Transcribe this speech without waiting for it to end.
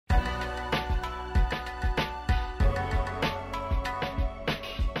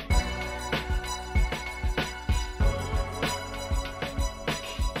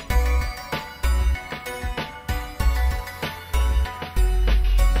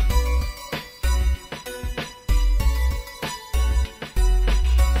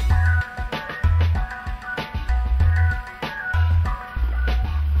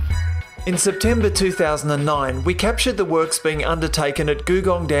In September 2009, we captured the works being undertaken at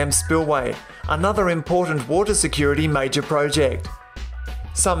Googong Dam Spillway, another important water security major project.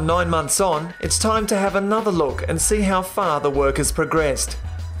 Some 9 months on, it's time to have another look and see how far the work has progressed.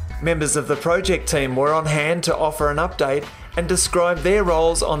 Members of the project team were on hand to offer an update and describe their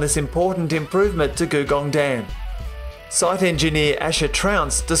roles on this important improvement to Googong Dam. Site engineer Asher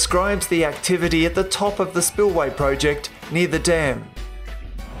Trounce describes the activity at the top of the spillway project near the dam.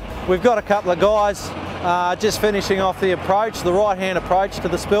 We've got a couple of guys just finishing off the approach, the right-hand approach to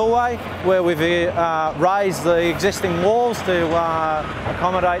the spillway, where we've raised the existing walls to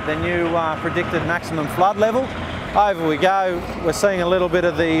accommodate the new predicted maximum flood level. Over we go, we're seeing a little bit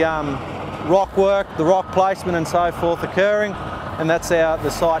of the rock work, the rock placement and so forth occurring, and that's the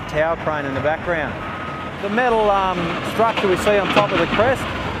site tower crane in the background. The metal structure we see on top of the crest,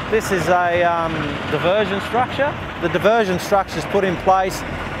 this is a diversion structure. The diversion structure is put in place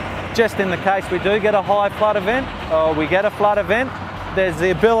just in the case we do get a high flood event or we get a flood event. There's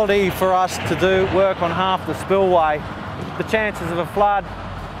the ability for us to do work on half the spillway. The chances of a flood,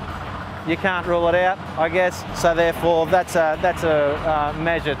 you can't rule it out, I guess, so therefore that's a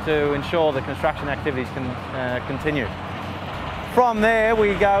measure to ensure the construction activities can continue. From there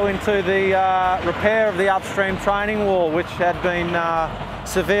we go into the repair of the upstream training wall, which had been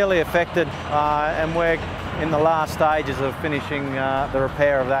severely affected, and we're in the last stages of finishing the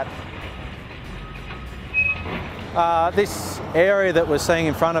repair of that. This area that we're seeing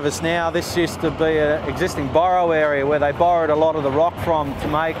in front of us now, this used to be an existing borrow area where they borrowed a lot of the rock from to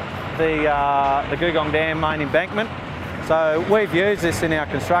make the Googong Dam main embankment. So we've used this in our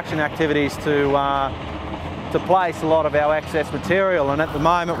construction activities to place a lot of our excess material, and at the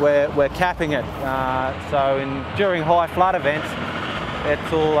moment we're capping it. During high flood events, it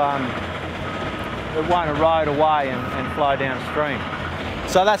won't erode away and flow downstream.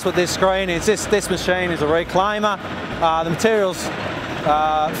 So that's what this screen is. This machine is a reclaimer. The material's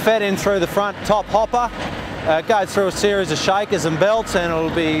fed in through the front top hopper. It goes through a series of shakers and belts, and it'll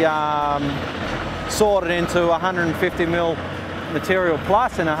be sorted into 150mm material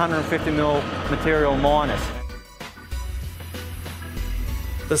plus and 150mm material minus.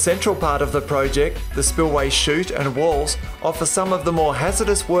 The central part of the project, the spillway chute and walls, offer some of the more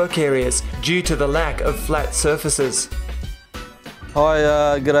hazardous work areas due to the lack of flat surfaces. Hi,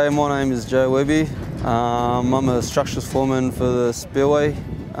 g'day, my name is Joe Webby. I'm a structures foreman for the spillway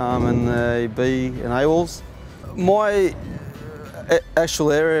and the B and A walls. My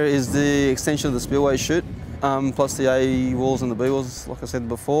actual area is the extension of the spillway chute, plus the A walls and the B walls, like I said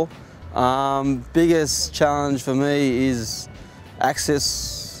before. Biggest challenge for me is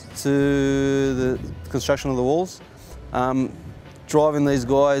access to the construction of the walls. Driving these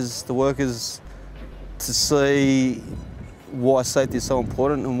guys, the workers, to see why safety is so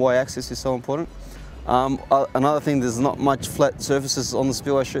important and why access is so important. Another thing, there's not much flat surfaces on the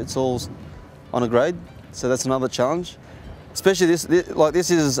spillway chute, it's all on a grade, so that's another challenge. Especially this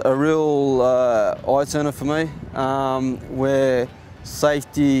is a real eye turner for me, where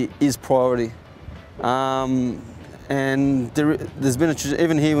safety is priority. And there's been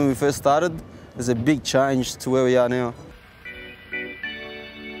even here when we first started, there's a big change to where we are now.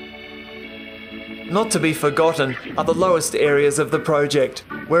 Not to be forgotten are the lowest areas of the project,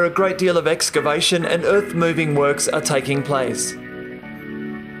 where a great deal of excavation and earth-moving works are taking place.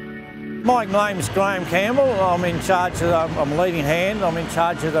 My name's Graham Campbell. I'm in charge of, I'm leading hand. I'm in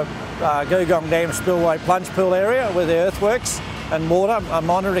charge of the Googong Dam Spillway plunge pool area with the earthworks and water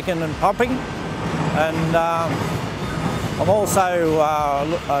monitoring and pumping. And I'm also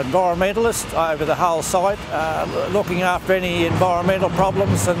an environmentalist over the whole site, looking after any environmental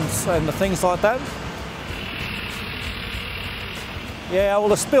problems and the things like that. Yeah, well,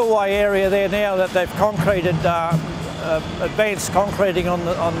 the spillway area there now that they've concreted, advanced concreting on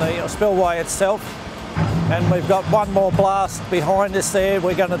the spillway itself, and we've got one more blast behind us there.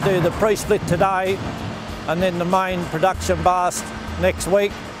 We're going to do the pre-split today, and then the main production blast next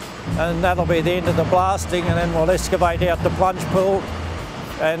week, and that'll be the end of the blasting, and then we'll excavate out the plunge pool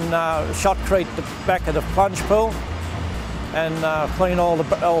and shotcrete the back of the plunge pool and clean all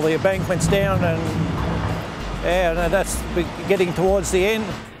the embankments down, and yeah, that's getting towards the end.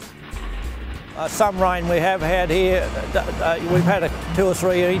 Some rain we have had here, we've had 2 or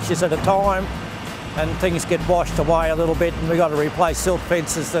 3 inches at a time, and things get washed away a little bit, and we've got to replace silt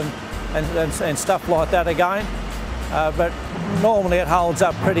fences and stuff like that again. But normally it holds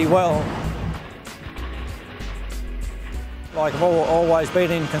up pretty well. Like I've always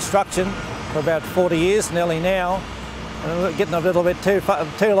been in construction for about 40 years nearly now, and we're getting a little bit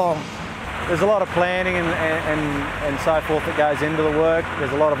too long. There's a lot of planning and so forth that goes into the work.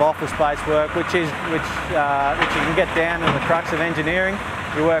 There's a lot of office-based work, which you can get down in the crux of engineering.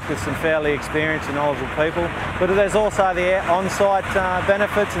 You work with some fairly experienced and knowledgeable people, but there's also the on-site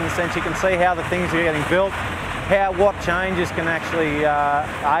benefits in the sense you can see how the things are getting built, what changes can actually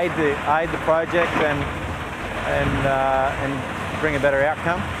aid the project and bring a better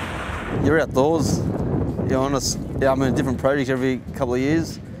outcome. You're outdoors. You're honest. Yeah, I'm in a different project every couple of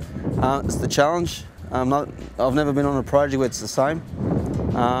years. It's the challenge. I've never been on a project where it's the same.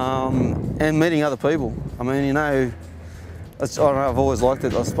 And meeting other people. I mean, you know, I don't know, I've always liked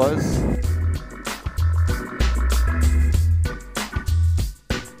it, I suppose.